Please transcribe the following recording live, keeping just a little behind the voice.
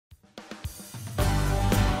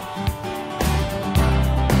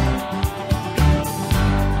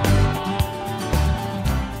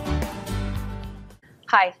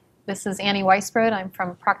Hi, this is Annie Weisbrod. I'm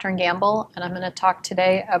from Procter & Gamble, and I'm going to talk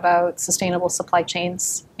today about sustainable supply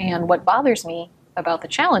chains and what bothers me about the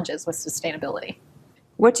challenges with sustainability.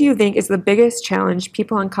 What do you think is the biggest challenge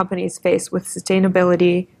people and companies face with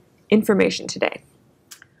sustainability information today?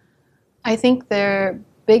 I think the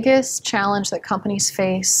biggest challenge that companies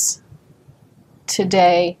face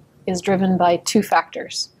today is driven by two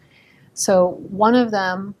factors. So one of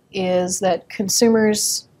them is that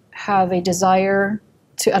consumers have a desire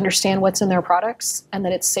to understand what's in their products and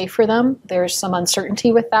that it's safe for them. There's some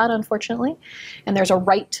uncertainty with that, unfortunately, and there's a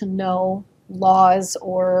right to know laws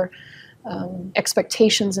or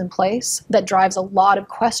expectations in place that drives a lot of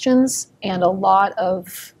questions and a lot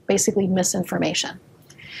of basically misinformation.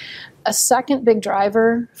 A second big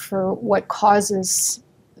driver for what causes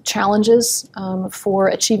challenges for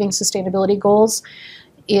achieving sustainability goals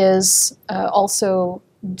is also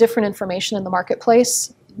different information in the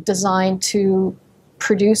marketplace designed to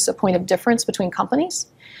produce a point of difference between companies,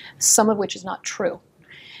 some of which is not true.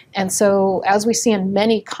 And so as we see in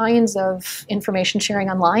many kinds of information sharing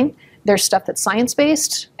online, there's stuff that's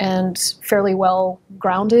science-based and fairly well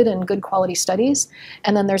grounded in good quality studies.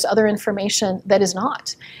 And then there's other information that is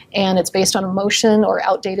not. And it's based on emotion or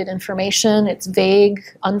outdated information. It's vague,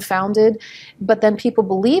 unfounded. But then people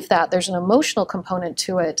believe that. There's an emotional component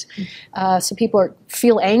to it. So people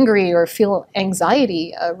feel angry or feel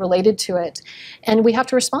anxiety related to it. And we have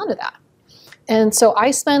to respond to that. And so I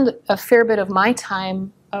spend a fair bit of my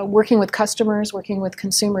time working with customers, working with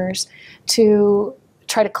consumers to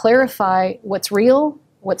try to clarify what's real,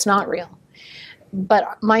 what's not real.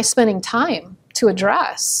 But my spending time to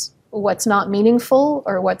address what's not meaningful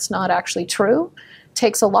or what's not actually true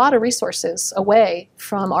takes a lot of resources away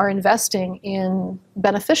from our investing in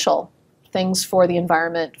beneficial things for the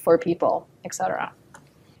environment, for people, etc.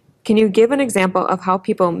 Can you give an example of how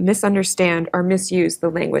people misunderstand or misuse the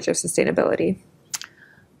language of sustainability?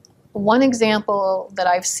 One example that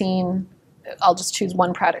I've seen, I'll just choose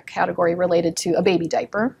one product category related to a baby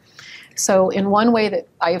diaper. So in one way that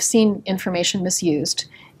I have seen information misused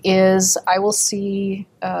is I will see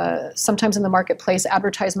sometimes in the marketplace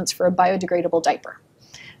advertisements for a biodegradable diaper.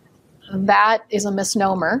 That is a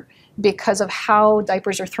misnomer because of how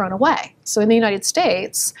diapers are thrown away. So in the United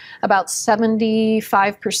States, about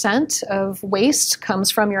 75% of waste comes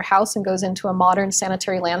from your house and goes into a modern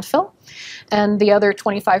sanitary landfill. And the other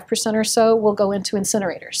 25% or so will go into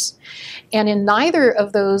incinerators. And in neither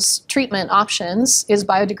of those treatment options is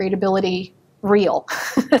biodegradability real.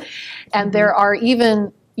 And there are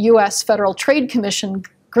even US Federal Trade Commission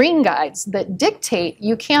green guides that dictate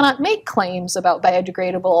you cannot make claims about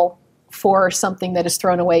biodegradable for something that is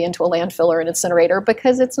thrown away into a landfill or an incinerator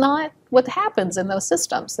because it's not what happens in those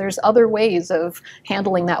systems. There's other ways of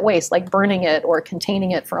handling that waste, like burning it or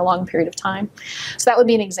containing it for a long period of time. So that would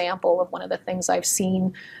be an example of one of the things I've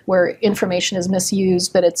seen where information is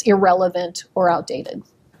misused, but it's irrelevant or outdated.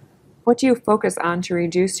 What do you focus on to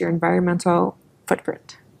reduce your environmental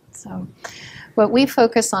footprint? So what we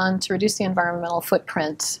focus on to reduce the environmental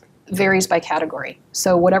footprint varies by category.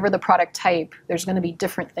 So whatever the product type, there's going to be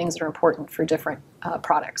different things that are important for different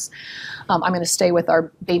products. I'm going to stay with our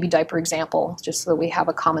baby diaper example just so that we have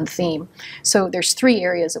a common theme. So there's three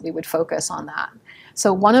areas that we would focus on that.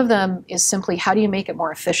 So one of them is simply how do you make it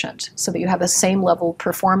more efficient so that you have the same level of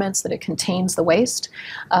performance, that it contains the waste,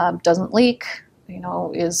 doesn't leak,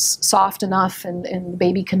 is soft enough and the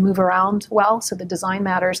baby can move around well, so the design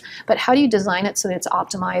matters. But how do you design it so that it's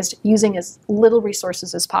optimized using as little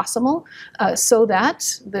resources as possible so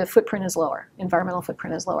that the footprint is lower, environmental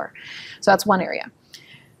footprint is lower. So that's one area.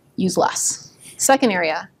 Use less. Second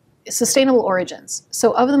area, sustainable origins.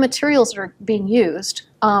 So of the materials that are being used,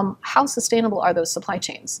 how sustainable are those supply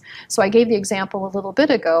chains? So I gave the example a little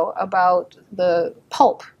bit ago about the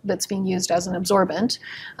pulp that's being used as an absorbent,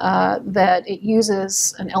 that it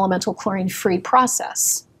uses an elemental chlorine-free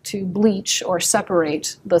process to bleach or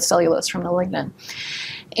separate the cellulose from the lignin.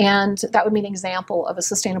 And that would be an example of a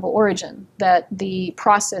sustainable origin, that the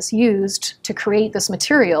process used to create this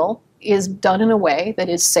material is done in a way that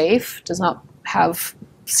is safe, does not have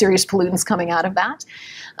serious pollutants coming out of that,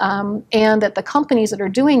 and that the companies that are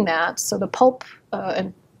doing that, so the pulp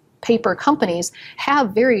and paper companies,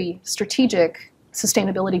 have very strategic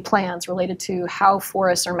sustainability plans related to how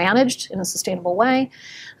forests are managed in a sustainable way,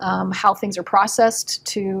 how things are processed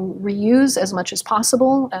to reuse as much as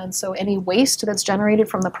possible, and so any waste that's generated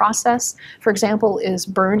from the process, for example, is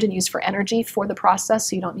burned and used for energy for the process,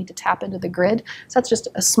 so you don't need to tap into the grid. So that's just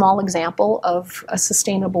a small example of a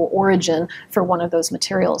sustainable origin for one of those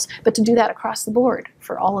materials, but to do that across the board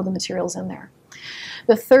for all of the materials in there.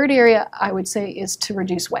 The third area I would say is to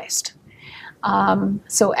reduce waste.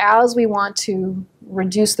 So as we want to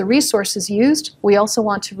reduce the resources used, we also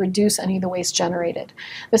want to reduce any of the waste generated.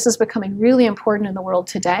 This is becoming really important in the world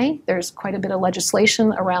today. There's quite a bit of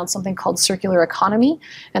legislation around something called circular economy,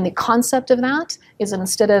 and the concept of that is that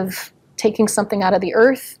instead of taking something out of the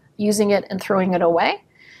earth, using it and throwing it away,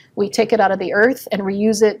 we take it out of the earth and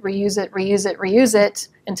reuse it, reuse it, reuse it, reuse it,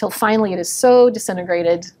 until finally it is so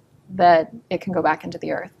disintegrated that it can go back into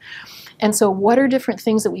the earth. And so what are different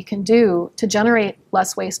things that we can do to generate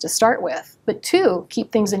less waste to start with, but to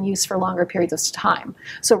keep things in use for longer periods of time?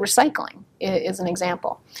 So recycling is an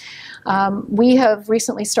example. We have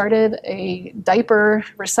recently started a diaper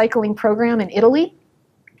recycling program in Italy.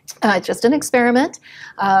 Just an experiment,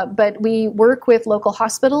 but we work with local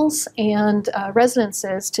hospitals and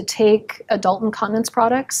residences to take adult incontinence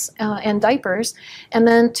products and diapers, and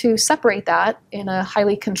then to separate that in a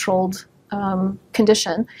highly controlled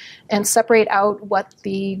condition and separate out what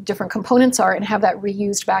the different components are and have that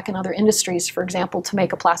reused back in other industries, for example, to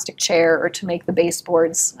make a plastic chair or to make the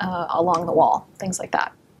baseboards along the wall, things like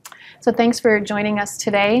that. So thanks for joining us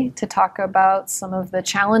today to talk about some of the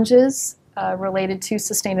challenges related to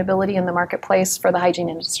sustainability in the marketplace for the hygiene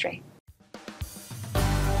industry.